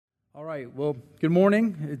All right, well, good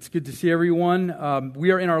morning. It's good to see everyone.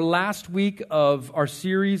 We are in our last week of our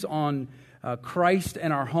series on Christ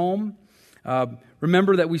and our home.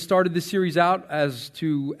 Remember that we started this series out as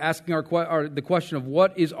to asking the question of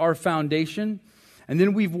what is our foundation? And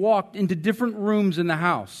then we've walked into different rooms in the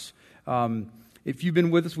house. If you've been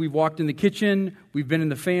with us, we've walked in the kitchen, we've been in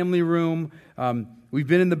the family room, we've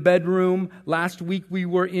been in the bedroom. Last week we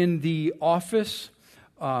were in the office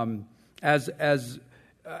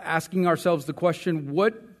asking ourselves the question,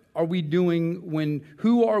 what are we doing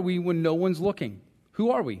who are we when no one's looking?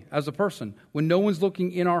 Who are we as a person when no one's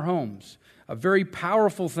looking in our homes? Very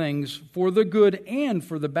powerful things for the good and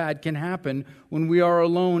for the bad can happen when we are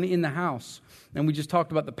alone in the house. And we just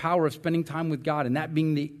talked about the power of spending time with God and that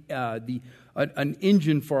being an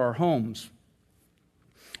engine for our homes.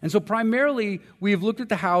 And so primarily we have looked at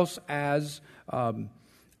the house as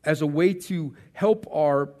a way to help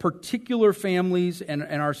our particular families and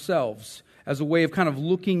ourselves, as a way of kind of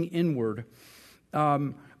looking inward.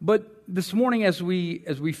 But this morning, as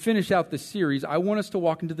we finish out this series, I want us to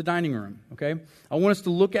walk into the dining room, okay? I want us to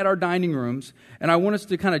look at our dining rooms, and I want us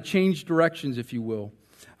to kind of change directions, if you will.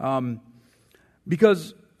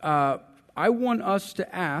 Because I want us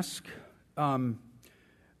to ask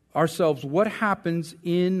ourselves, what happens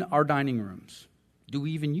in our dining rooms? Do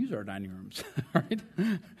we even use our dining rooms? Right?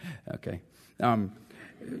 Okay. A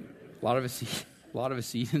lot of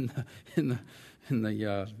us eat in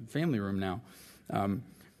the family room now.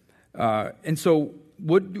 And so,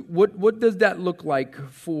 what does that look like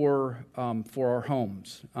for our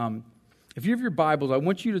homes? If you have your Bibles, I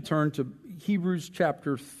want you to turn to Hebrews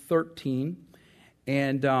chapter 13,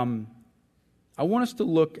 and I want us to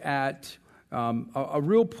look at a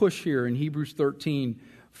real push here in Hebrews 13.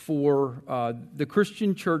 For the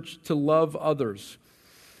Christian church to love others.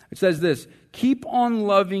 It says this, keep on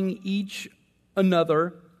loving each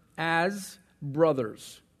another as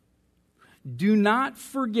brothers. Do not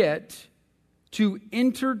forget to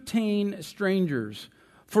entertain strangers,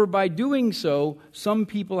 for by doing so, some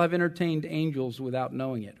people have entertained angels without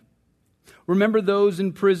knowing it. Remember those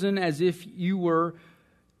in prison as if you were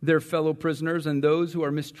their fellow prisoners, and those who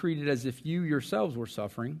are mistreated as if you yourselves were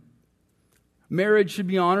suffering. Marriage should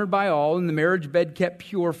be honored by all, and the marriage bed kept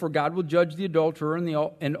pure, for God will judge the adulterer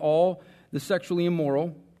and all the sexually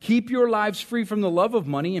immoral. Keep your lives free from the love of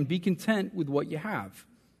money and be content with what you have.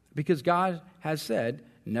 Because God has said,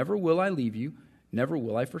 never will I leave you, never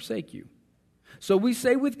will I forsake you. So we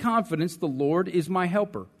say with confidence, the Lord is my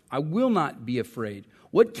helper. I will not be afraid.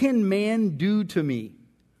 What can man do to me?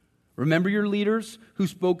 Remember your leaders who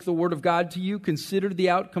spoke the word of God to you. Consider the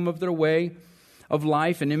outcome of their way of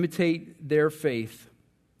life and imitate their faith.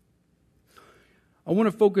 I want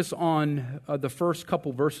to focus on the first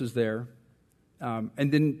couple verses there and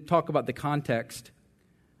then talk about the context.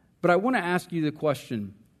 But I want to ask you the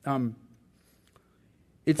question.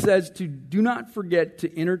 It says to do not forget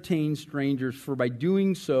to entertain strangers, for by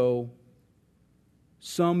doing so,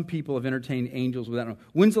 some people have entertained angels without knowing.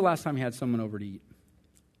 When's the last time you had someone over to eat?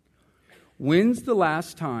 When's the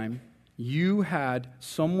last time you had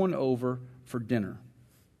someone over for dinner?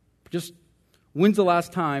 Just when's the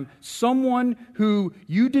last time someone who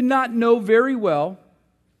you did not know very well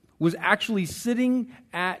was actually sitting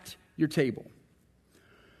at your table?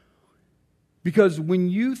 Because when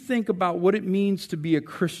you think about what it means to be a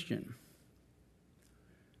Christian,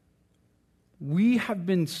 we have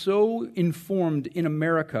been so informed in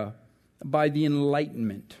America by the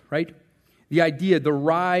Enlightenment, right? The idea, the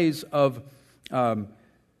rise of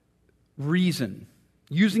reason,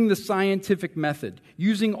 using the scientific method,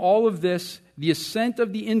 using all of this, the ascent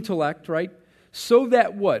of the intellect, right? So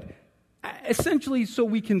that what? Essentially so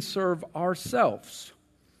we can serve ourselves.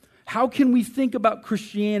 How can we think about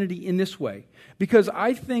Christianity in this way? Because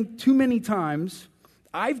I think too many times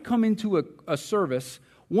I've come into a service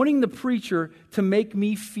wanting the preacher to make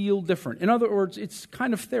me feel different. In other words, it's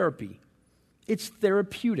kind of therapy. It's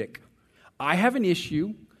therapeutic. I have an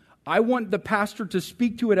issue. I want the pastor to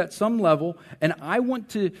speak to it at some level, and I want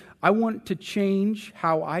to change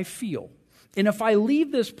how I feel. And if I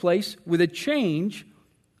leave this place with a change,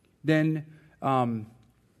 then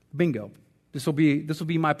bingo, this will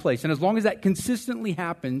be my place. And as long as that consistently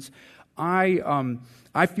happens,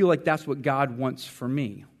 I feel like that's what God wants for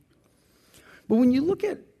me. But when you look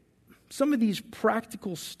at some of these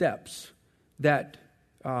practical steps that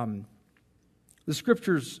the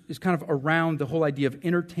Scriptures is kind of around the whole idea of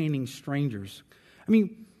entertaining strangers. I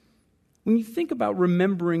mean, when you think about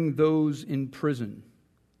remembering those in prison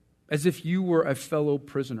as if you were a fellow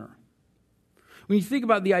prisoner, when you think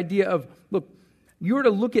about the idea of, look, you're to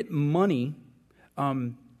look at money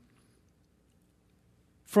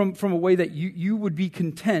from a way that you would be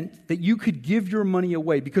content that you could give your money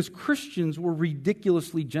away, because Christians were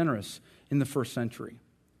ridiculously generous in the first century.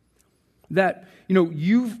 That,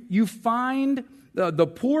 you find the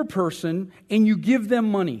poor person and you give them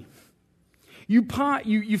money. You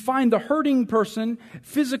find the hurting person,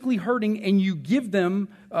 physically hurting, and you give them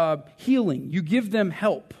healing. You give them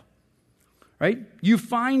help, right? You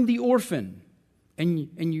find the orphan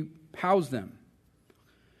and you house them.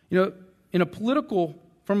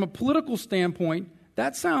 From a political standpoint,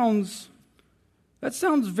 that sounds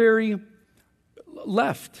very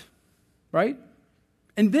left, right?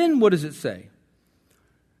 And then what does it say?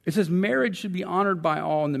 It says marriage should be honored by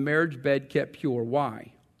all and the marriage bed kept pure.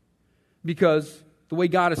 Why? Because the way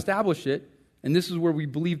God established it, and this is where we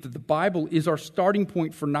believe that the Bible is our starting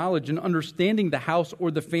point for knowledge and understanding the house or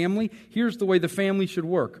the family. Here's the way the family should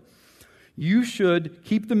work. You should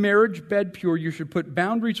keep the marriage bed pure. You should put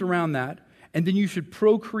boundaries around that. And then you should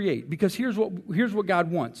procreate. Because here's what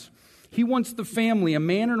God wants. He wants the family, a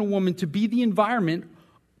man and a woman, to be the environment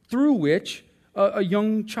through which a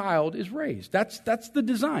young child is raised. That's the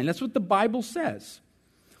design. That's what the Bible says.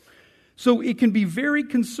 So it can be very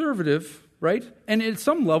conservative, right? And at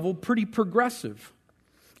some level, pretty progressive.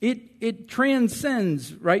 It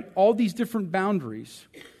transcends, right, all these different boundaries.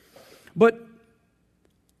 But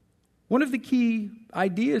one of the key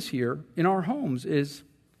ideas here in our homes is,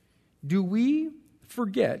 do we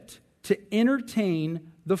forget to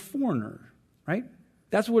entertain the foreigner, right?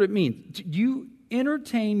 That's what it means. Do you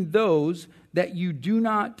entertain those that you do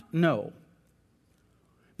not know?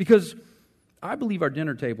 Because I believe our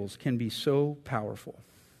dinner tables can be so powerful.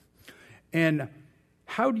 And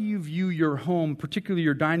how do you view your home, particularly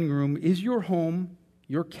your dining room? Is your home,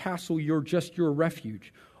 your castle, your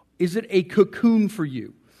refuge? Is it a cocoon for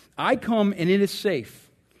you? I come and it is safe.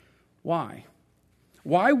 Why?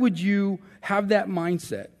 Why would you have that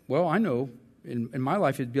mindset? Well, I know in my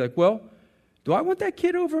life it'd be like, well, do I want that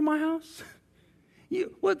kid over at my house?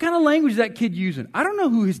 What kind of language is that kid using? I don't know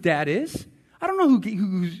who his dad is. I don't know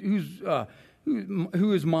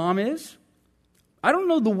who his mom is. I don't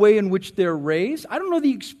know the way in which they're raised. I don't know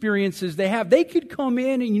the experiences they have. They could come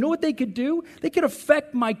in and you know what they could do? They could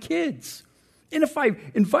affect my kids. And if I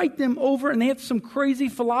invite them over and they have some crazy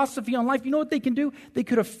philosophy on life, you know what they can do? They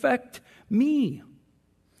could affect me.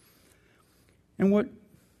 And what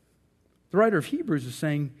the writer of Hebrews is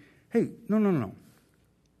saying, hey, no.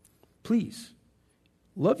 Please,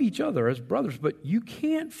 love each other as brothers, but you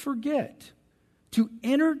can't forget to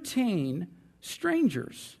entertain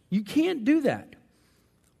strangers. You can't do that.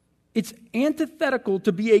 It's antithetical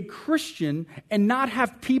to be a Christian and not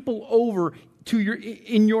have people over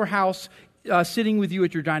in your house sitting with you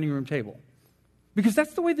at your dining room table. Because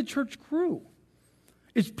that's the way the church grew.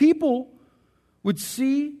 Is people would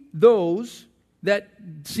see those that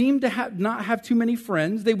seemed to not have too many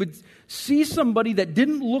friends. They would see somebody that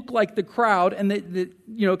didn't look like the crowd and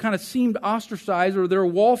that kind of seemed ostracized, or they're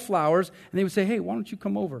wallflowers, and they would say, hey, why don't you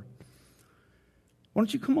come over? Why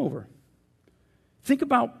don't you come over? Think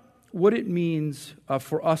about what it means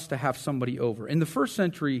for us to have somebody over. In the first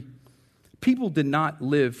century, people did not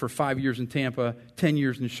live for 5 years in Tampa, 10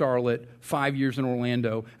 years in Charlotte, 5 years in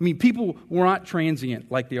Orlando. I mean, people were not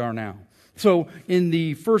transient like they are now. So in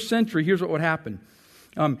the first century, here's what would happen.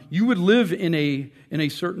 You would live in a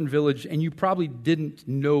certain village, and you probably didn't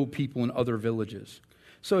know people in other villages.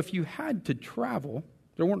 So if you had to travel,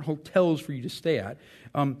 there weren't hotels for you to stay at.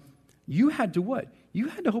 You had to what? You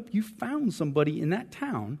had to hope you found somebody in that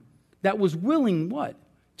town that was willing what?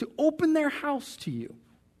 To open their house to you.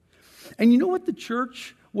 And you know what the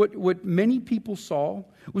church, what many people saw,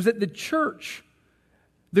 was that the church,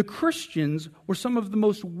 the Christians, were some of the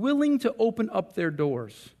most willing to open up their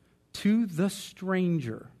doors to the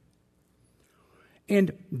stranger.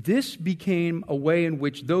 And this became a way in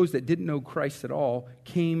which those that didn't know Christ at all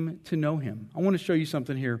came to know him. I want to show you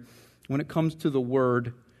something here when it comes to the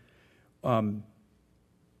word to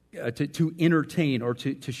entertain or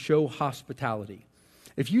to show hospitality.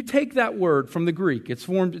 If you take that word from the Greek, it's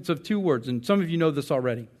of two words, and some of you know this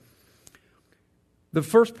already. The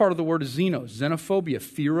first part of the word is xenos, xenophobia,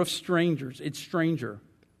 fear of strangers. It's stranger.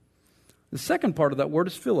 The second part of that word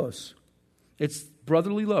is philos. It's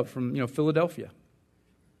brotherly love from, Philadelphia.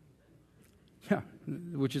 Yeah,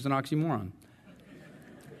 which is an oxymoron.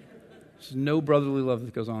 There's no brotherly love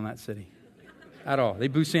that goes on in that city at all. They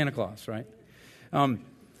boo Santa Claus, right?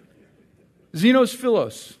 Xenos,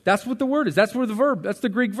 philos. That's what the word is. That's the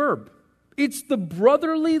Greek verb. It's the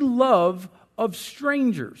brotherly love of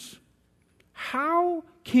strangers. How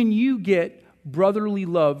can you get brotherly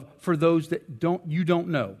love for those that you don't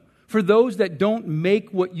know? For those that don't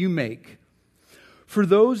make what you make? for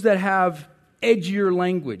those that have edgier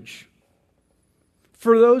language,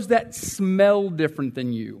 for those that smell different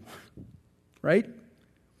than you, right?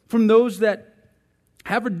 From those that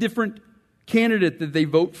have a different candidate that they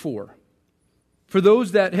vote for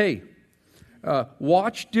those that,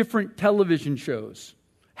 watch different television shows,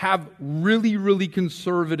 have really, really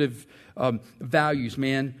conservative values,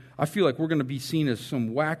 man. I feel like we're going to be seen as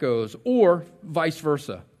some wackos, or vice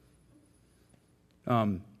versa.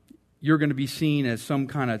 You're going to be seen as some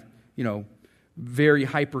kind of, very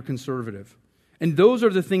hyper-conservative. And those are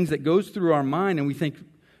the things that goes through our mind, and we think,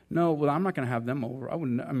 no, well, I'm not going to have them over.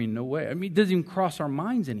 No way. It doesn't even cross our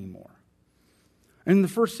minds anymore. And in the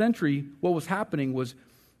first century, what was happening was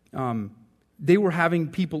they were having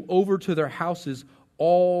people over to their houses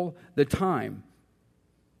all the time.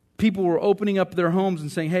 People were opening up their homes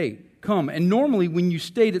and saying, hey, come. And normally when you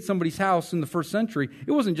stayed at somebody's house in the first century,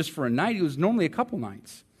 it wasn't just for a night. It was normally a couple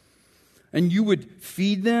nights. And you would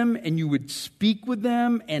feed them and you would speak with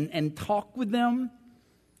them and talk with them.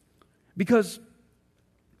 Because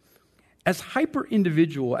as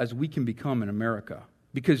hyper-individual as we can become in America,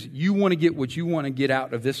 because you want to get what you want to get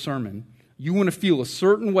out of this sermon, you want to feel a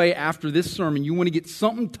certain way after this sermon, you want to get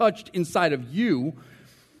something touched inside of you,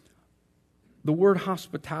 the word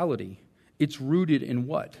hospitality, it's rooted in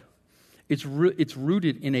what? It's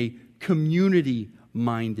rooted in a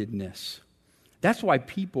community-mindedness. That's why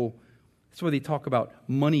they talk about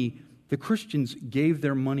money. The Christians gave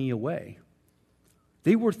their money away.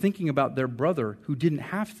 They were thinking about their brother who didn't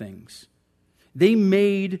have things. They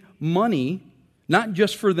made money not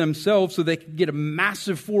just for themselves so they could get a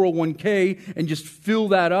massive 401k and just fill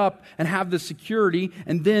that up and have the security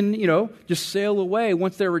and then, just sail away.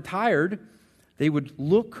 Once they're retired, they would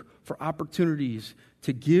look for opportunities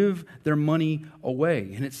to give their money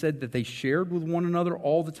away. And it said that they shared with one another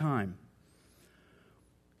all the time.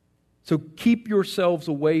 So keep yourselves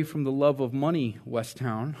away from the love of money,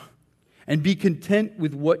 Westtown, and be content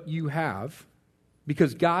with what you have.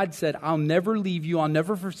 Because God said, I'll never leave you, I'll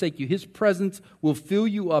never forsake you. His presence will fill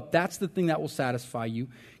you up. That's the thing that will satisfy you.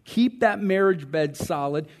 Keep that marriage bed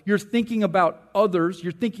solid. You're thinking about others.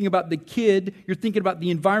 You're thinking about the kid. You're thinking about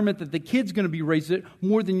the environment that the kid's going to be raised in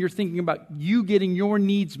more than you're thinking about you getting your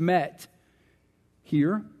needs met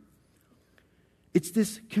here. It's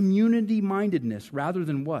this community-mindedness rather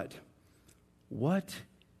than what? What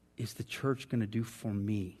is the church going to do for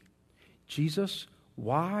me? Jesus,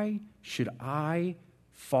 why should I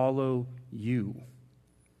follow you?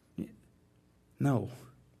 No,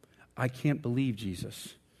 I can't believe,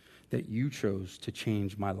 Jesus, that you chose to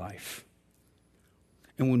change my life.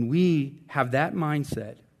 And when we have that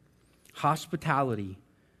mindset, hospitality,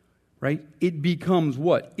 right, it becomes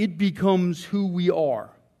what? It becomes who we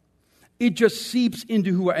are. It just seeps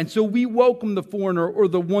into who we are. And so we welcome the foreigner or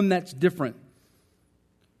the one that's different.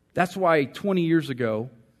 That's why 20 years ago,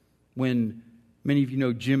 when many of you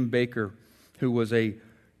know Jim Bakker, who was a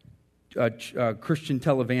Christian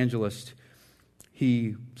televangelist,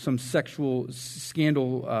 some sexual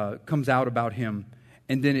scandal comes out about him,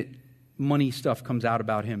 and then money stuff comes out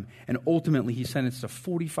about him, and ultimately he's sentenced to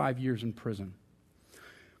 45 years in prison.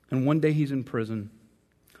 And one day he's in prison,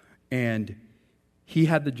 and he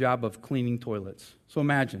had the job of cleaning toilets. So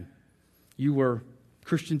imagine, you were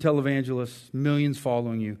Christian televangelist, millions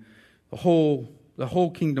following you, the whole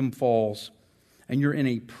kingdom falls, and you're in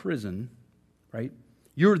a prison, right?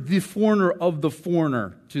 You're the foreigner of the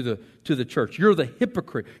foreigner to the church. You're the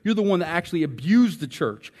hypocrite. You're the one that actually abused the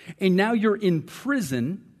church. And now you're in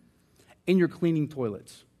prison and you're cleaning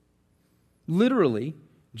toilets. Literally,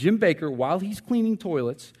 Jim Bakker, while he's cleaning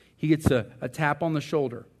toilets, he gets a tap on the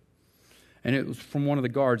shoulder. And it was from one of the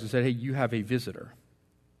guards that said, hey, you have a visitor.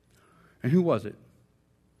 And who was it?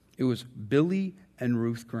 It was Billy and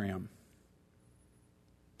Ruth Graham.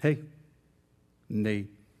 Hey. And they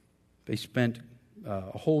spent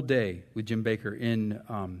a whole day with Jim Bakker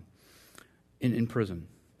in prison.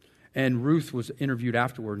 And Ruth was interviewed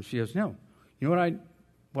afterward, and she goes, no, you know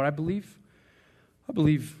what I believe? I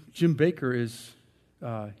believe Jim Bakker is,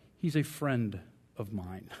 he's a friend of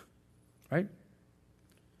mine, right?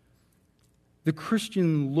 The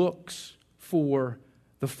Christian looks for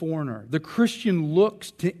the foreigner. The Christian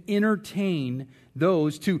looks to entertain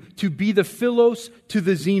those, to be the philos to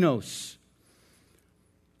the xenos.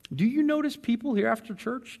 Do you notice people here after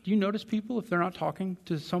church? Do you notice people if they're not talking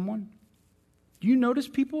to someone? Do you notice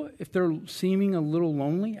people if they're seeming a little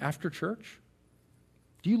lonely after church?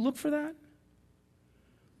 Do you look for that?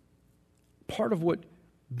 Part of what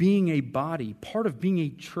being a body, part of being a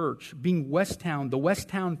church, being Westtown, the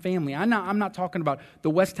Westtown family. I'm not talking about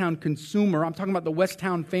the Westtown consumer. I'm talking about the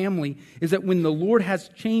Westtown family, is that when the Lord has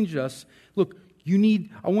changed us, look,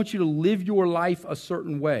 I want you to live your life a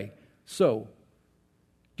certain way. So,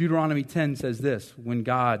 Deuteronomy 10 says this, when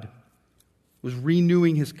God was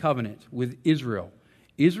renewing his covenant with Israel.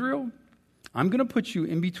 Israel, I'm going to put you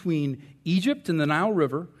in between Egypt and the Nile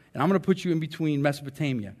River, and I'm going to put you in between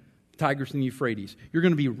Mesopotamia, Tigris and Euphrates. You're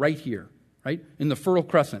going to be right here, right? In the Fertile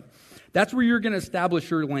Crescent. That's where you're going to establish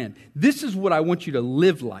your land. This is what I want you to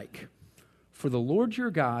live like. For the Lord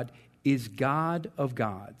your God is God of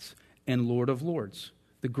gods and Lord of lords,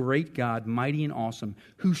 the great God, mighty and awesome,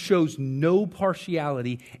 who shows no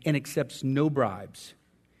partiality and accepts no bribes.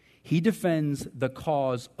 He defends the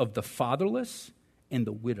cause of the fatherless and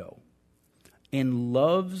the widow, and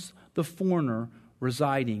loves the foreigner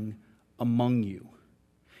residing among you,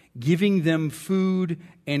 giving them food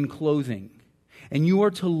and clothing. And you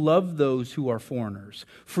are to love those who are foreigners,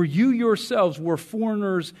 for you yourselves were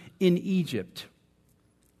foreigners in Egypt.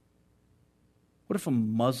 What if a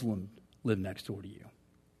Muslim lived next door to you?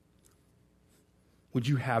 Would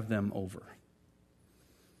you have them over?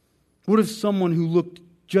 What if someone who looked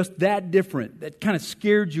just that different, that kind of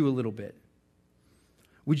scared you a little bit?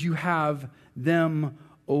 Would you have them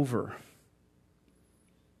over?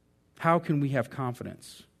 How can we have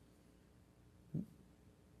confidence?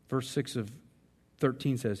 Verse 6 of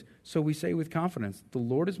 13 says, so we say with confidence, the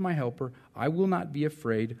Lord is my helper. I will not be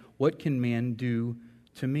afraid. What can man do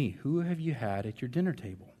to me? Who have you had at your dinner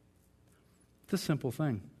table? It's a simple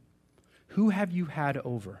thing. Who have you had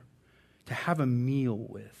over to have a meal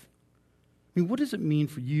with? I mean, what does it mean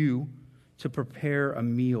for you to prepare a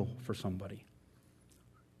meal for somebody?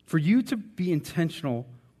 For you to be intentional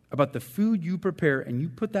about the food you prepare and you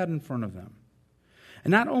put that in front of them.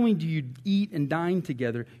 And not only do you eat and dine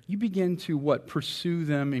together, you begin to pursue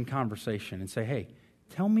them in conversation and say, hey,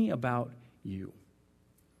 tell me about you.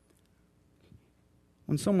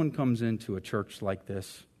 When someone comes into a church like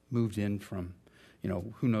this, moved in from,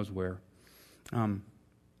 who knows where,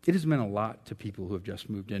 it has meant a lot to people who have just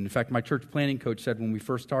moved in. In fact, my church planning coach said when we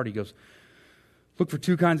first started, he goes, look for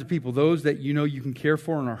two kinds of people, those that you can care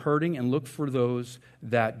for and are hurting, and look for those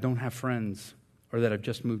that don't have friends or that have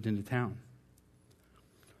just moved into town.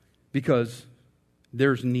 Because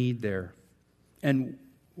there's need there. And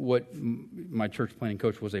what my church planning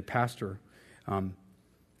coach was a pastor,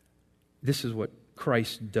 this is what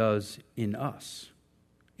Christ does in us.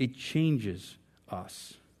 It changes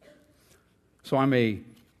us. So I'm a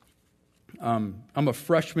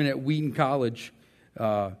freshman at Wheaton College,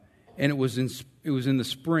 and it was in the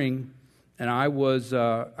spring, and I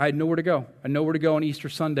had nowhere to go. I had nowhere to go on Easter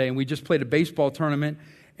Sunday, and we just played a baseball tournament,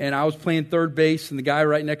 and I was playing third base, and the guy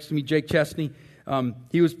right next to me, Jake Chesney,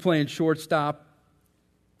 he was playing shortstop,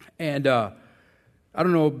 and I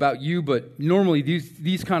don't know about you, but normally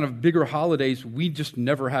these kind of bigger holidays, we just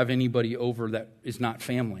never have anybody over that is not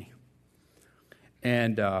family.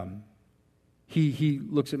 And he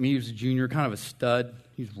looks at me. He was a junior, kind of a stud.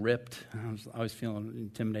 He's ripped. I was feeling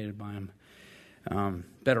intimidated by him.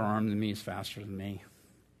 Better arm than me. He's faster than me.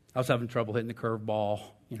 I was having trouble hitting the curveball.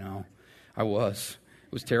 I was.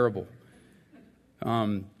 It was terrible.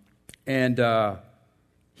 And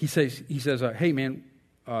he says, hey man,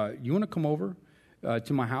 you want to come over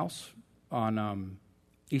to my house on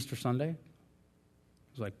Easter Sunday? I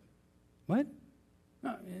was like, what?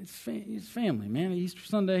 No, it's family, man. Easter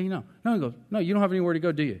Sunday, No, he goes, no, you don't have anywhere to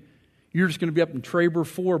go, do you? You're just going to be up in Traber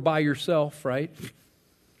 4 by yourself, right?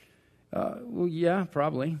 Well, yeah,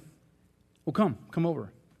 probably. Well, come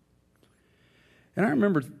over. And I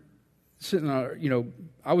remember sitting,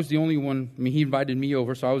 I was the only one. I mean, he invited me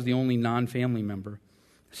over, so I was the only non-family member.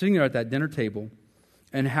 Sitting there at that dinner table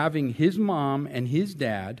and having his mom and his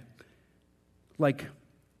dad,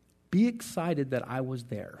 be excited that I was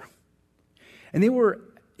there. And they were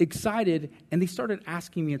excited, and they started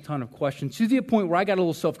asking me a ton of questions to the point where I got a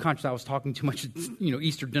little self-conscious. I was talking too much at,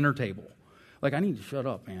 Easter dinner table. I need to shut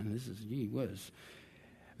up, man. This is, gee whiz.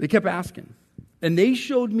 They kept asking. And they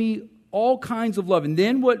showed me all kinds of love. And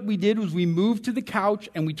then what we did was we moved to the couch,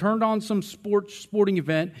 and we turned on some sporting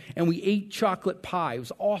event, and we ate chocolate pie. It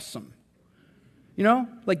was awesome.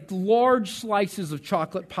 Large slices of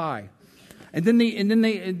chocolate pie. And then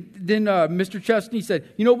Mr. Chesney said,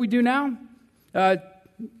 you know what we do now?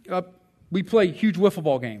 We play a huge wiffle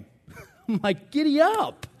ball game. I'm like, giddy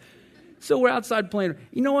up. So we're outside playing.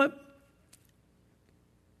 You know what?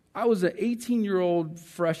 I was an 18-year-old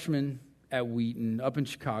freshman at Wheaton up in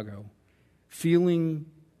Chicago, feeling,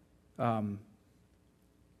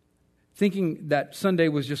 thinking that Sunday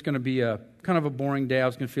was just going to be a kind of a boring day. I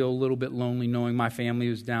was going to feel a little bit lonely knowing my family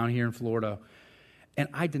was down here in Florida. And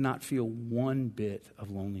I did not feel one bit of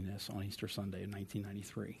loneliness on Easter Sunday in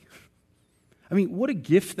 1993. I mean, what a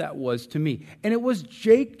gift that was to me. And it was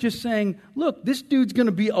Jake just saying, look, this dude's going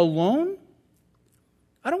to be alone.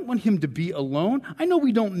 I don't want him to be alone. I know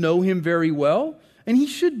we don't know him very well, and he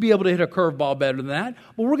should be able to hit a curveball better than that,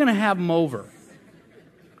 but we're going to have him over.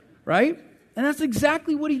 Right? And that's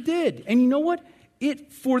exactly what he did. And you know what?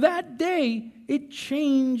 For that day, it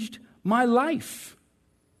changed my life.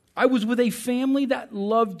 I was with a family that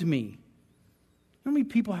loved me. You know how many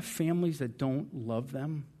people have families that don't love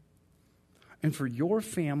them? And for your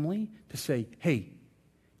family to say, hey,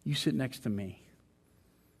 you sit next to me,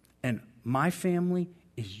 and my family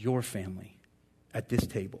is your family at this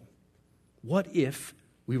table. What if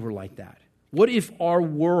we were like that? What if our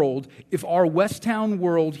world, if our Westtown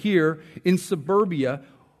world here in suburbia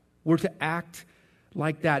were to act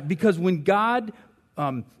like that? Because when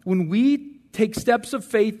when we take steps of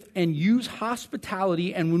faith and use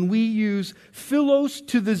hospitality, and when we use philos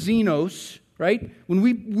to the xenos, right? When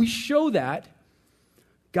we show that,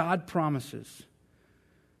 God promises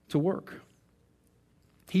to work.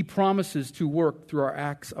 He promises to work through our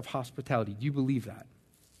acts of hospitality. Do you believe that?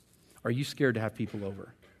 Are you scared to have people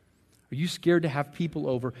over? Are you scared to have people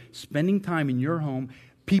over, spending time in your home,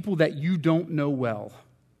 people that you don't know well?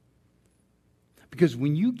 Because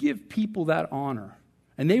when you give people that honor,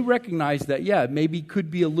 and they recognize that, yeah, maybe could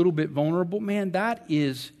be a little bit vulnerable, man, that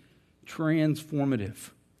is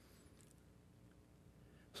transformative.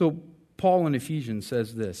 So Paul in Ephesians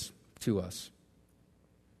says this to us.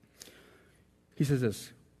 He says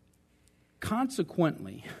this,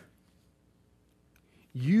 consequently,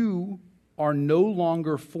 you are no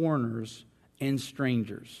longer foreigners and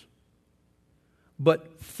strangers,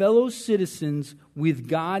 but fellow citizens with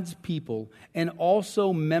God's people and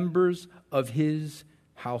also members of His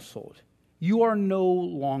household. You are no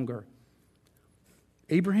longer.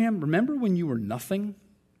 Abraham, remember when you were nothing?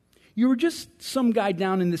 You were just some guy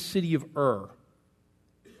down in the city of Ur,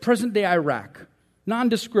 present-day Iraq,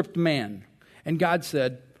 nondescript man. And God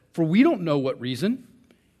said, for we don't know what reason,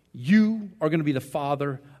 you are going to be the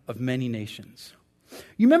father of many nations.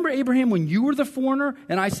 You remember, Abraham, when you were the foreigner,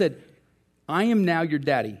 and I said, I am now your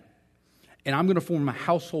daddy, and I'm going to form a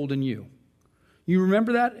household in you. You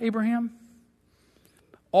remember that, Abraham?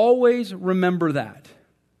 Always remember that.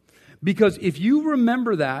 Because if you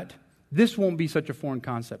remember that, this won't be such a foreign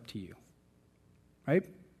concept to you. Right?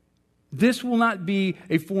 This will not be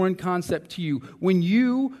a foreign concept to you. When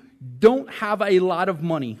you don't have a lot of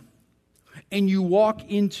money and you walk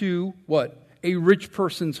into what? A rich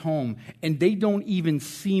person's home and they don't even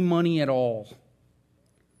see money at all.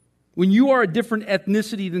 When you are a different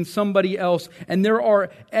ethnicity than somebody else and there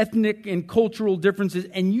are ethnic and cultural differences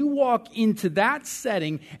and you walk into that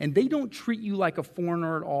setting and they don't treat you like a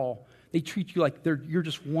foreigner at all. They treat you like you're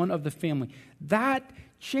just one of the family. That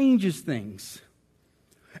changes things.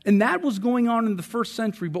 And that was going on in the first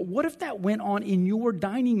century. But what if that went on in your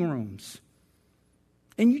dining rooms?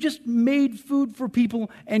 And you just made food for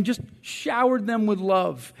people and just showered them with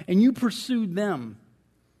love and you pursued them.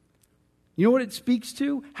 You know what it speaks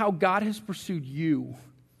to? How God has pursued you.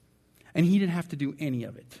 And He didn't have to do any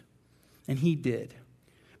of it. And He did.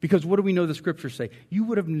 Because what do we know the Scriptures say? You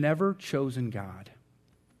would have never chosen God.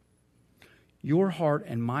 Your heart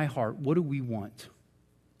and my heart, what do we want?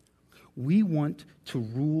 We want to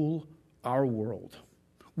rule our world.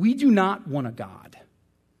 We do not want a God.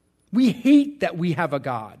 We hate that we have a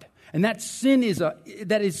God. And that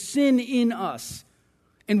is sin in us.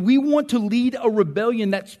 And we want to lead a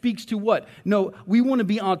rebellion that speaks to what? No, we want to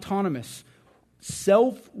be autonomous.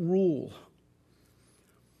 Self-rule.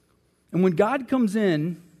 And when God comes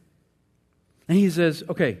in and He says,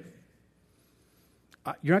 okay,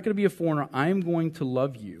 you're not going to be a foreigner. I am going to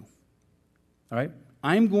love you. All right?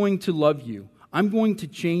 I'm going to love you. I'm going to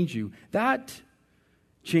change you. That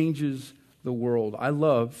changes the world. I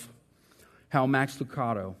love how Max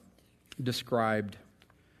Lucado described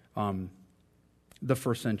the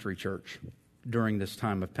first century church during this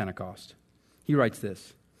time of Pentecost. He writes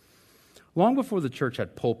this, long before the church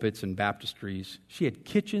had pulpits and baptistries, she had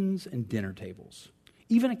kitchens and dinner tables.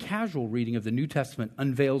 Even a casual reading of the New Testament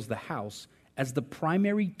unveils the house as the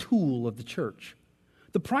primary tool of the church.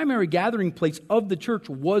 The primary gathering place of the church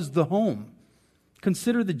was the home.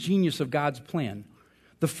 Consider the genius of God's plan.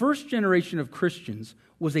 The first generation of Christians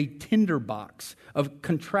was a tinderbox of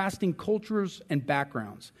contrasting cultures and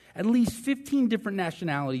backgrounds. At least 15 different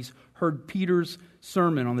nationalities heard Peter's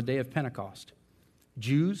sermon on the day of Pentecost.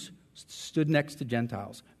 Jews stood next to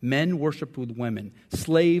Gentiles. Men worshiped with women.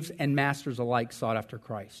 Slaves and masters alike sought after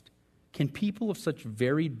Christ. Can people of such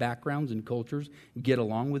varied backgrounds and cultures get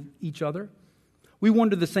along with each other? We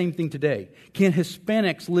wonder the same thing today. Can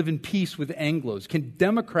Hispanics live in peace with Anglos? Can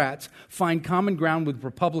Democrats find common ground with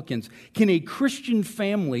Republicans? Can a Christian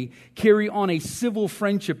family carry on a civil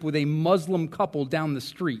friendship with a Muslim couple down the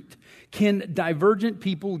street? Can divergent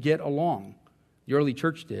people get along? The early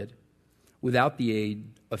church did, without the aid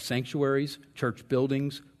of sanctuaries, church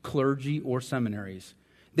buildings, clergy, or seminaries.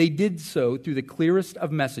 They did so through the clearest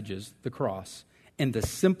of messages, the cross, and the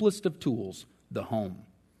simplest of tools, the home.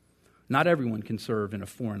 Not everyone can serve in a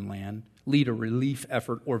foreign land, lead a relief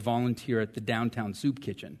effort, or volunteer at the downtown soup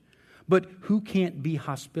kitchen. But who can't be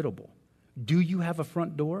hospitable? Do you have a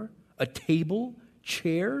front door, a table,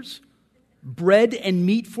 chairs, bread and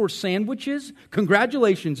meat for sandwiches?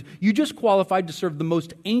 Congratulations, you just qualified to serve the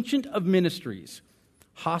most ancient of ministries,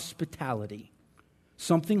 hospitality.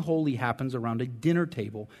 Something holy happens around a dinner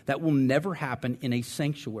table that will never happen in a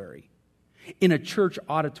sanctuary. In a church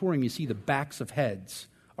auditorium, you see the backs of heads.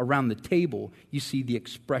 Around the table, you see the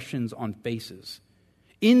expressions on faces.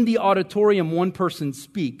 In the auditorium, one person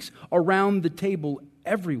speaks. Around the table,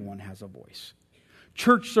 everyone has a voice.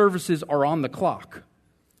 Church services are on the clock.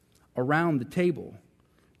 Around the table,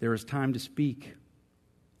 there is time to speak.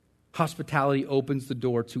 Hospitality opens the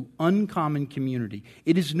door to uncommon community.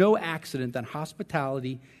 It is no accident that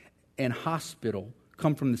hospitality and hospital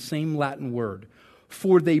come from the same Latin word,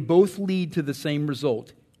 for they both lead to the same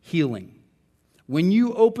result, healing. When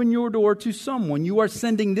you open your door to someone, you are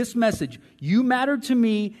sending this message: you matter to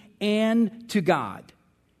me and to God.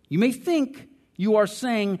 You may think you are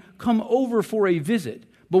saying, come over for a visit,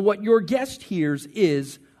 but what your guest hears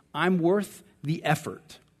is, I'm worth the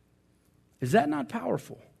effort. Is that not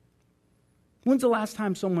powerful? When's the last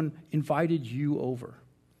time someone invited you over?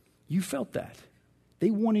 You felt that.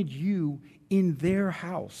 They wanted you in their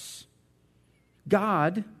house.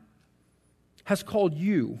 God has called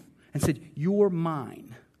you and said, you're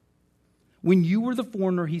mine. When you were the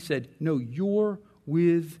foreigner, he said, no, you're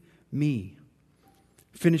with me.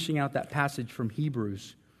 Finishing out that passage from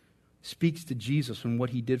Hebrews speaks to Jesus and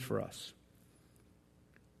what he did for us.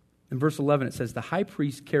 In verse 11, it says, the high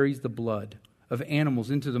priest carries the blood of animals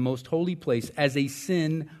into the most holy place as a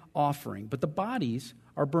sin offering, but the bodies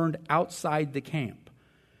are burned outside the camp.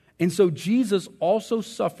 And so Jesus also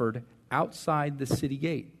suffered outside the city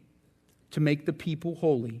gate to make the people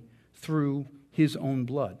holy through his own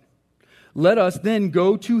blood. Let us then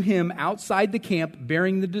go to him outside the camp,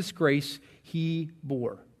 bearing the disgrace he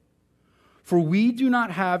bore. For we do not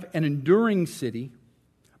have an enduring city,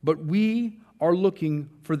 but we are looking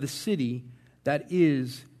for the city that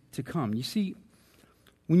is to come. You see,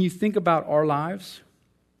 when you think about our lives,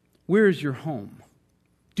 where is your home?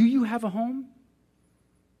 Do you have a home?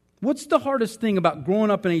 What's the hardest thing about growing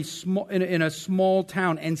up in a small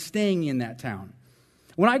town and staying in that town?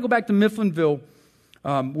 When I go back to Mifflinville,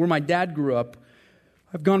 where my dad grew up,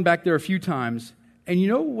 I've gone back there a few times, and you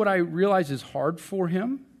know what I realize is hard for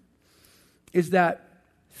him? Is that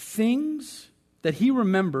things that he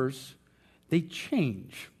remembers, they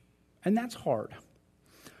change, and that's hard.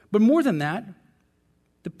 But more than that,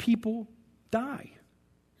 the people die.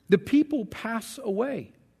 The people pass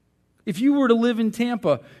away. If you were to live in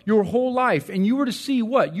Tampa your whole life and you were to see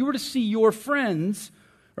what? You were to see your friends,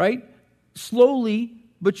 right? Slowly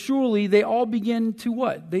but surely they all begin to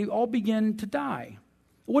what? They all begin to die.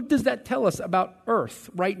 What does that tell us about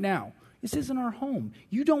earth right now? This isn't our home.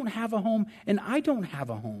 You don't have a home and I don't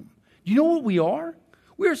have a home. Do you know what we are?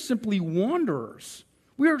 We are simply wanderers.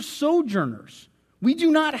 We are sojourners. We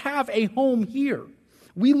do not have a home here.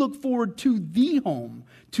 We look forward to the home,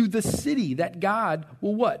 to the city that God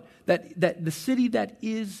will what? That the city that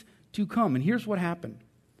is to come. And here's what happened.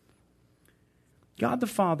 God the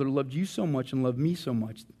Father loved you so much and loved me so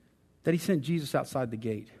much that he sent Jesus outside the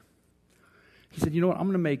gate. He said, you know what? I'm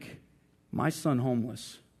going to make my son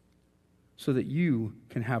homeless so that you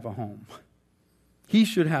can have a home. He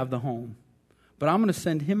should have the home. But I'm going to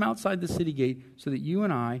send him outside the city gate so that you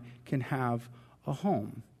and I can have a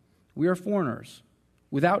home. We are foreigners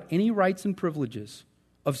without any rights and privileges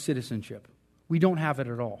of citizenship. We don't have it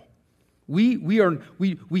at all. We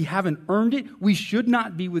haven't earned it. We should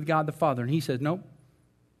not be with God the Father. And he says, no,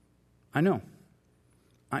 I know.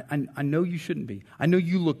 I know you shouldn't be. I know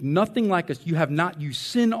you look nothing like us. You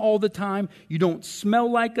sin all the time. You don't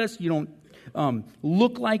smell like us. You don't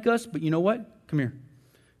look like us. But you know what? Come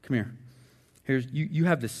here. You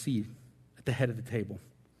have the seat at the head of the table.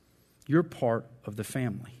 You're part of the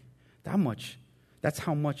family. That's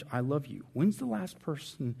how much I love you. When's the last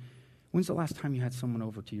time you had someone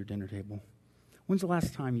over to your dinner table? When's the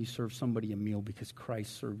last time you served somebody a meal because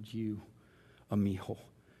Christ served you a meal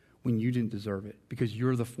when you didn't deserve it because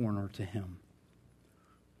you're the foreigner to him?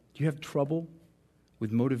 Do you have trouble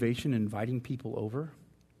with motivation and inviting people over,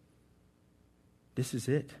 this is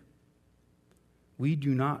it. We do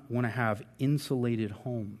not want to have insulated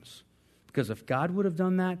homes, because if God would have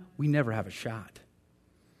done that, we never have a shot.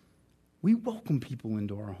 We welcome people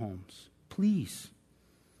into our homes. Please.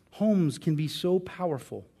 Homes can be so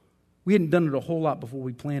powerful. We hadn't done it a whole lot before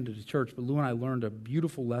we planted a church, but Lou and I learned a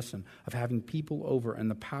beautiful lesson of having people over and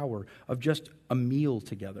the power of just a meal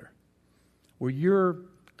together, where you're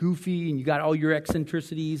goofy and you got all your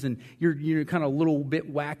eccentricities and you're kind of a little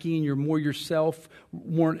bit wacky and you're more yourself,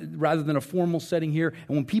 more rather than a formal setting here.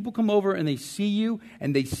 And when people come over and they see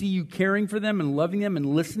you caring for them and loving them and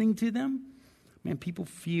listening to them, man, people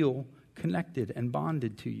feel connected and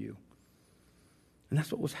bonded to you. And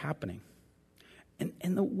that's what was happening.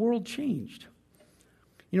 And the world changed.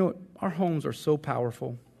 You know, our homes are so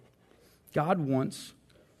powerful. God wants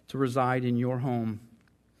to reside in your home,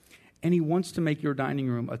 and He wants to make your dining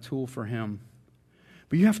room a tool for Him.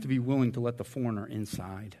 But you have to be willing to let the foreigner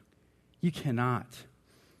inside. You cannot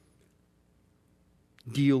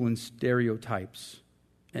deal in stereotypes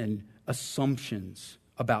and assumptions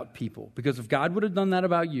about people. Because if God would have done that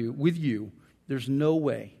about you, with you, there's no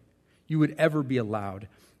way you would ever be allowed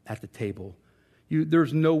at the table.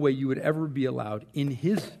 There's no way you would ever be allowed in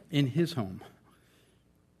his home.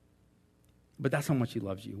 But that's how much He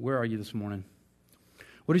loves you. Where are you this morning?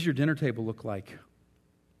 What does your dinner table look like?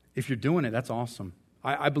 If you're doing it, that's awesome.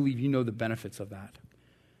 I believe you know the benefits of that.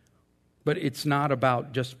 But it's not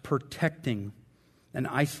about just protecting and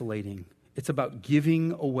isolating. It's about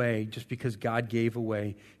giving away just because God gave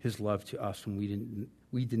away His love to us when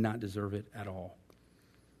we did not deserve it at all.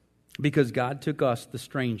 Because God took us, the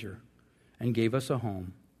stranger, and gave us a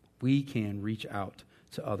home, we can reach out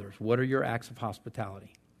to others. What are your acts of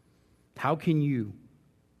hospitality? How can you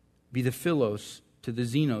be the Philos to the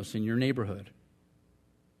Xenos in your neighborhood?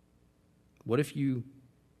 What if you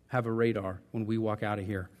have a radar when we walk out of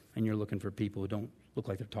here and you're looking for people who don't look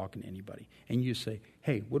like they're talking to anybody? And you say,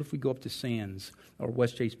 hey, what if we go up to Sands or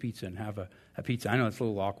West Chase Pizza and have a pizza? I know it's a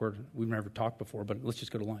little awkward. We've never talked before, but let's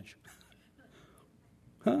just go to lunch.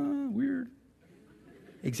 Weird.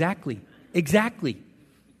 Exactly.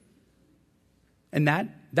 And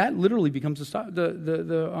that literally becomes a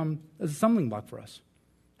stumbling block for us.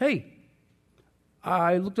 Hey,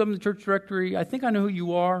 I looked up in the church directory. I think I know who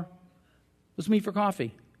you are. Let's meet for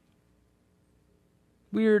coffee.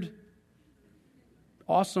 Weird.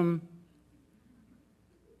 Awesome.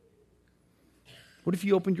 What if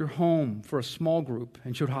you opened your home for a small group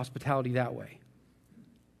and showed hospitality that way?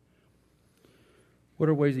 What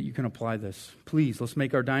are ways that you can apply this? Please, let's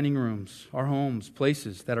make our dining rooms, our homes,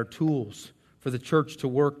 places that are tools for the church to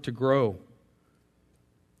work, to grow.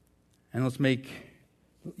 And let's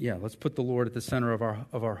put the Lord at the center of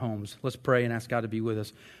our homes. Let's pray and ask God to be with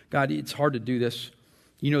us. God, it's hard to do this.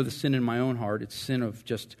 You know the sin in my own heart. It's sin of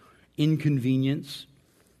just inconvenience.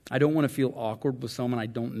 I don't want to feel awkward with someone I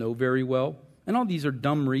don't know very well. And all these are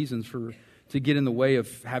dumb reasons to get in the way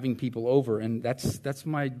of having people over. And that's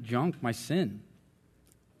my junk, my sin.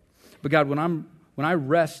 But God, when I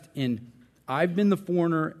rest in, I've been the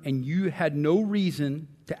foreigner and you had no reason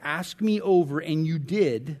to ask me over and you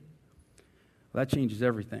did, well, that changes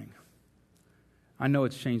everything. I know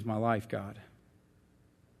it's changed my life, God.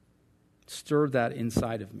 Stir that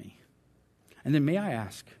inside of me. And then may I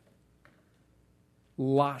ask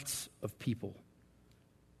lots of people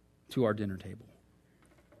to our dinner table.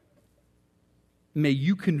 May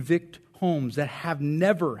you convict homes that have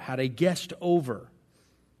never had a guest over.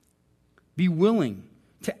 Be willing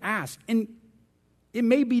to ask. And it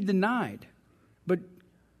may be denied. But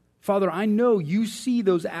Father, I know you see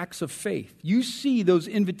those acts of faith. You see those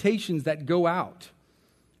invitations that go out.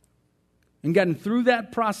 And God, and through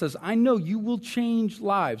that process, I know you will change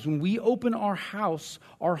lives when we open our house,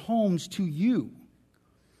 our homes to you.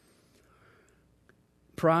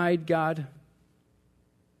 Pride, God,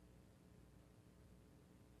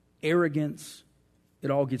 arrogance, it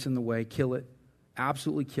all gets in the way. Kill it.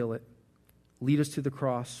 Absolutely kill it. Lead us to the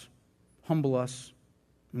cross. Humble us.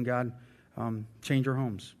 And God, change our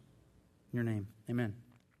homes. In your name, amen.